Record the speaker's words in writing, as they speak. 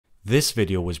This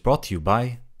video was brought to you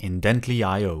by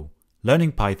Indently.io,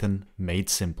 learning Python made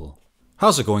simple.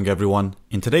 How's it going, everyone?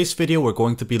 In today's video, we're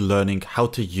going to be learning how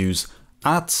to use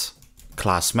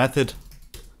 @class method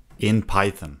in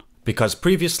Python. Because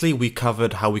previously we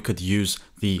covered how we could use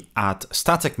the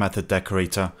 @static method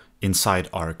decorator inside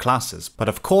our classes. But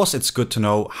of course, it's good to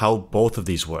know how both of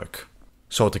these work.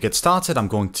 So to get started, I'm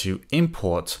going to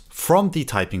import from the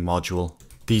typing module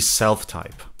the self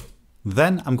type.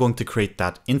 Then I'm going to create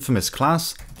that infamous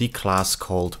class, the class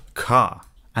called car.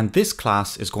 And this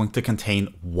class is going to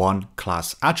contain one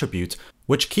class attribute,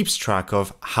 which keeps track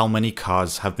of how many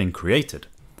cars have been created.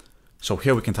 So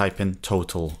here we can type in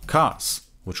total cars,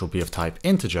 which will be of type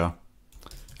integer,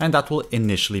 and that will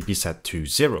initially be set to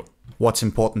 0. What's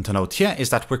important to note here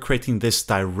is that we're creating this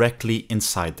directly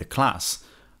inside the class,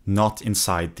 not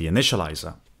inside the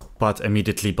initializer. But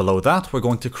immediately below that, we're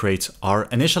going to create our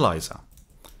initializer.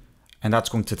 And that's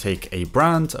going to take a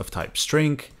brand of type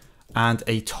string and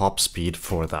a top speed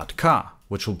for that car,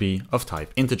 which will be of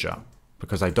type integer,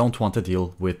 because I don't want to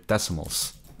deal with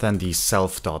decimals. Then the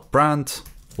self.brand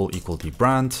will equal the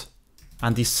brand,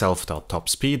 and the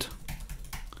self.topspeed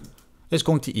is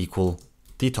going to equal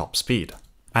the top speed.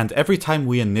 And every time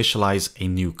we initialize a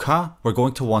new car, we're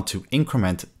going to want to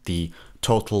increment the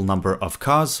total number of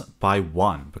cars by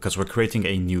 1, because we're creating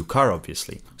a new car,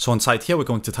 obviously. So inside here, we're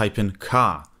going to type in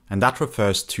car, and that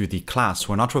refers to the class.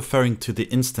 We're not referring to the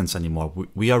instance anymore.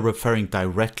 We are referring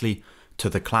directly to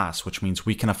the class, which means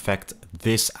we can affect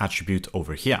this attribute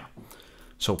over here.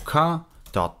 So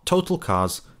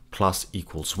car.totalCars plus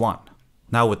equals 1.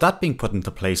 Now with that being put into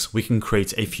place, we can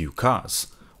create a few cars.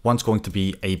 One's going to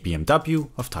be a BMW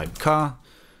of type car,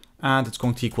 and it's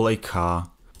going to equal a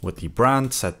car with the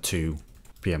brand set to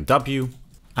BMW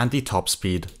and the top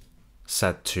speed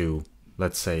set to,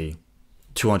 let's say,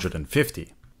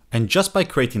 250. And just by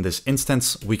creating this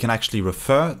instance, we can actually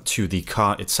refer to the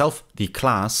car itself, the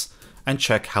class, and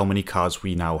check how many cars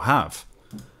we now have.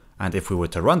 And if we were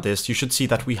to run this, you should see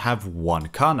that we have one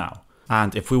car now.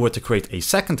 And if we were to create a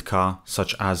second car,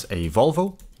 such as a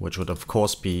Volvo, which would of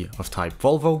course be of type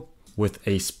Volvo, with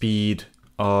a speed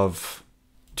of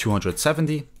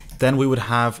 270, then we would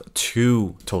have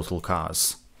 2 total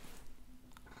cars.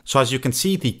 So as you can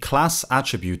see, the class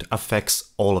attribute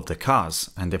affects all of the cars.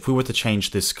 And if we were to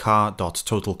change this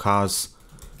car.totalCars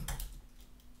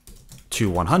to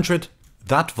 100,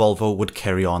 that Volvo would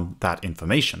carry on that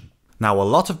information. Now, a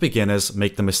lot of beginners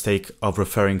make the mistake of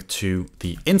referring to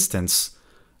the instance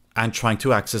and trying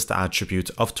to access the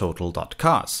attribute of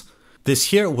total.cars.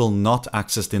 This here will not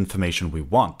access the information we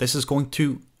want. This is going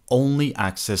to only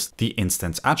access the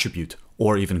instance attribute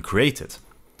or even create it.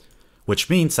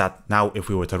 Which means that now if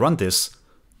we were to run this,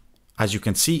 as you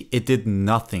can see, it did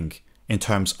nothing in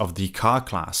terms of the car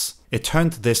class. It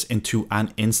turned this into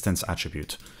an instance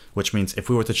attribute, which means if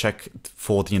we were to check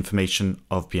for the information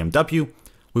of BMW,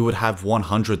 we would have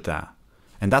 100 there.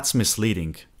 And that's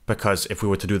misleading, because if we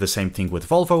were to do the same thing with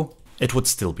Volvo, it would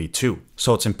still be 2.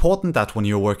 So it's important that when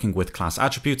you're working with class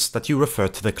attributes that you refer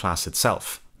to the class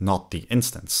itself, not the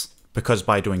instance. Because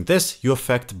by doing this, you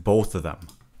affect both of them.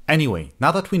 Anyway,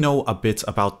 now that we know a bit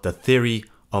about the theory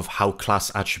of how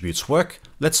class attributes work,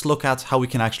 let's look at how we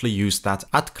can actually use that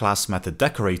 @class method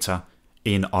decorator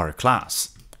in our class.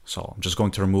 So I'm just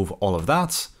going to remove all of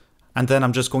that, and then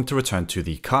I'm just going to return to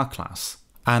the car class.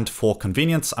 And for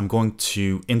convenience, I'm going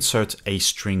to insert a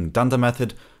string dunder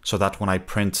method so that when I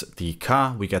print the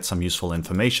car, we get some useful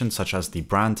information such as the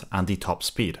brand and the top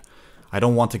speed. I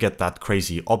don't want to get that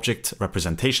crazy object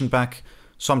representation back,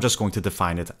 so I'm just going to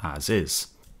define it as is.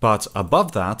 But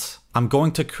above that, I'm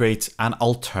going to create an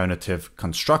alternative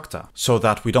constructor so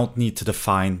that we don't need to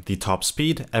define the top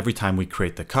speed every time we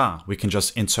create the car. We can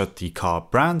just insert the car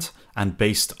brand, and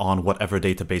based on whatever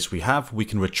database we have, we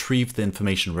can retrieve the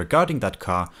information regarding that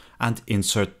car and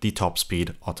insert the top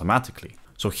speed automatically.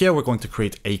 So here we're going to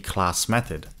create a class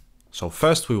method. So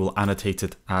first we will annotate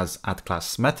it as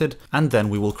 @class method, and then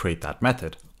we will create that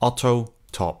method, auto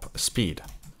top speed.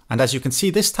 And as you can see,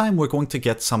 this time we're going to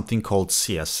get something called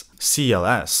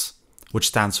CLS, which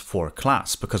stands for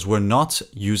class, because we're not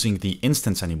using the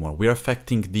instance anymore. We're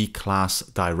affecting the class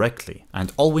directly.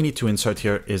 And all we need to insert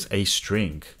here is a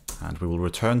string, and we will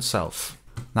return self.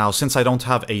 Now, since I don't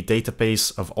have a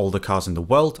database of all the cars in the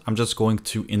world, I'm just going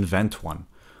to invent one.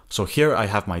 So here I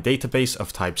have my database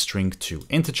of type string to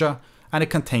integer, and it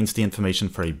contains the information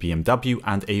for a BMW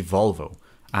and a Volvo,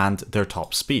 and their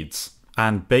top speeds.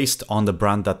 And based on the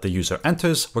brand that the user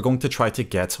enters, we're going to try to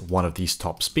get one of these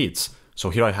top speeds. So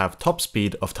here I have top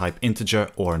speed of type integer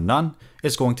or none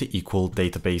is going to equal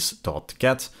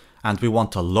database.get. And we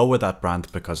want to lower that brand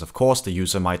because of course the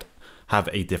user might have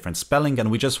a different spelling,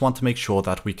 and we just want to make sure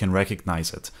that we can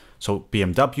recognize it. So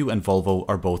BMW and Volvo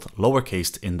are both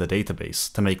lowercased in the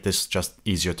database to make this just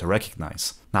easier to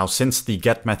recognize. Now, since the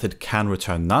get method can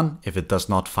return none if it does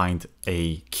not find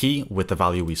a key with the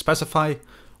value we specify,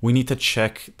 we need to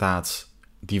check that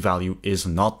the value is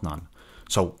not none.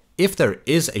 So if there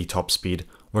is a top speed,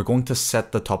 we're going to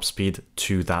set the top speed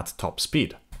to that top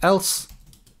speed. Else,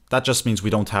 that just means we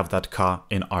don't have that car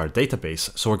in our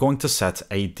database. So we're going to set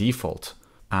a default,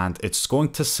 and it's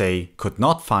going to say could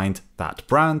not find that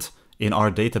brand in our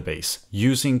database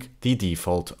using the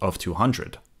default of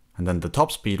 200. And then the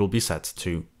top speed will be set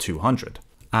to 200.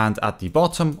 And at the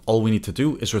bottom, all we need to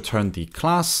do is return the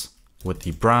class with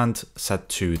the brand set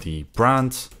to the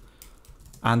brand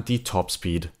and the top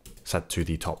speed set to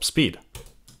the top speed.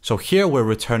 So here we're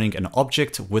returning an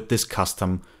object with this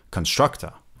custom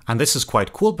constructor. And this is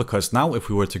quite cool because now if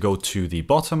we were to go to the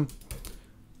bottom,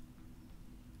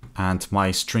 and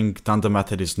my string dunder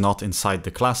method is not inside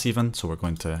the class even, so we're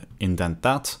going to indent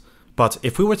that. But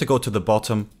if we were to go to the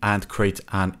bottom and create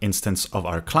an instance of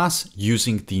our class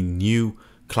using the new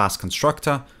class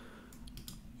constructor,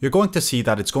 you're going to see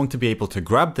that it's going to be able to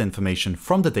grab the information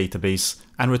from the database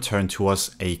and return to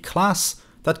us a class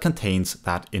that contains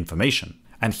that information.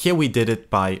 And here we did it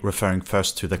by referring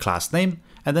first to the class name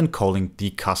and then calling the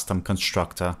custom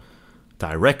constructor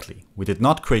directly. We did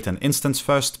not create an instance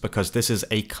first because this is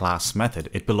a class method.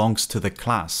 It belongs to the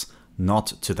class, not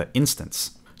to the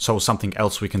instance. So something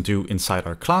else we can do inside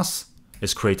our class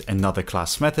is create another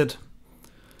class method.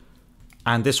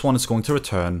 And this one is going to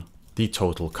return the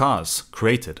total cars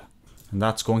created. And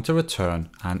that's going to return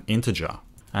an integer.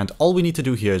 And all we need to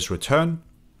do here is return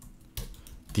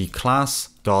the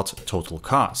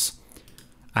class.totalCars.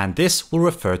 And this will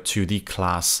refer to the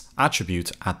class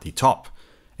attribute at the top.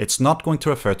 It's not going to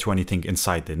refer to anything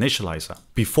inside the initializer.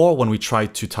 Before, when we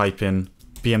tried to type in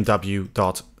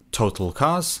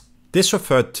BMW.totalCars, this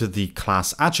referred to the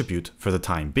class attribute for the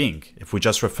time being. If we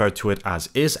just referred to it as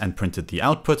is and printed the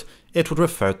output, it would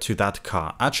refer to that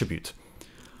car attribute.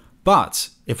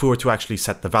 But if we were to actually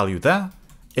set the value there,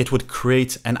 it would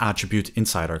create an attribute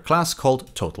inside our class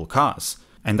called totalCars.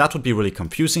 And that would be really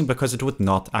confusing because it would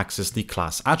not access the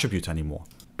class attribute anymore.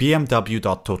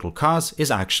 BMW.totalCars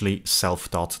is actually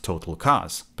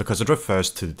self.totalCars because it refers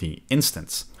to the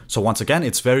instance. So once again,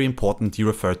 it's very important you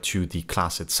refer to the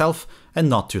class itself and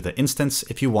not to the instance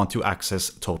if you want to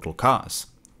access total cars.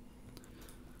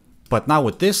 But now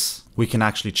with this, we can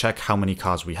actually check how many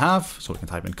cars we have. So we can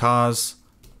type in cars,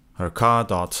 or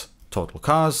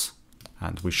car.totalCars,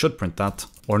 and we should print that,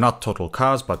 or not total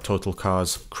cars, but total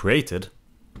cars created.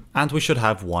 And we should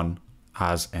have one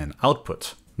as an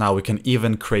output. Now we can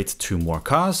even create 2 more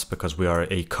cars because we are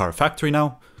a car factory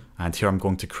now. And here I'm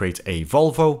going to create a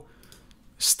Volvo,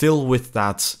 still with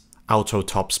that auto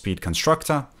top speed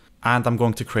constructor. And I'm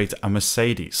going to create a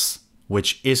Mercedes,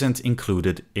 which isn't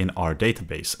included in our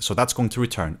database. So that's going to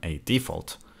return a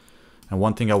default. And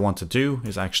one thing I want to do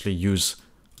is actually use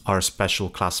our special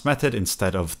class method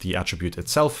instead of the attribute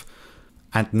itself.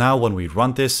 And now when we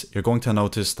run this, you're going to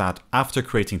notice that after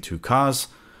creating 2 cars,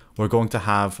 we're going to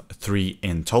have 3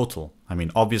 in total. I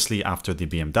mean, obviously after the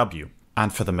BMW.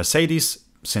 And for the Mercedes,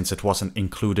 since it wasn't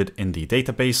included in the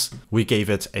database, we gave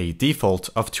it a default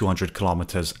of 200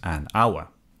 kilometers an hour.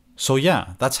 So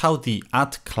yeah, that's how the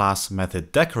 @class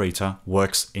method decorator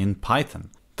works in Python.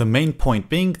 The main point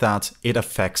being that it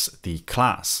affects the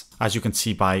class, as you can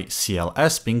see by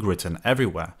CLS being written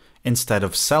everywhere, instead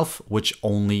of self, which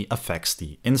only affects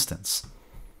the instance.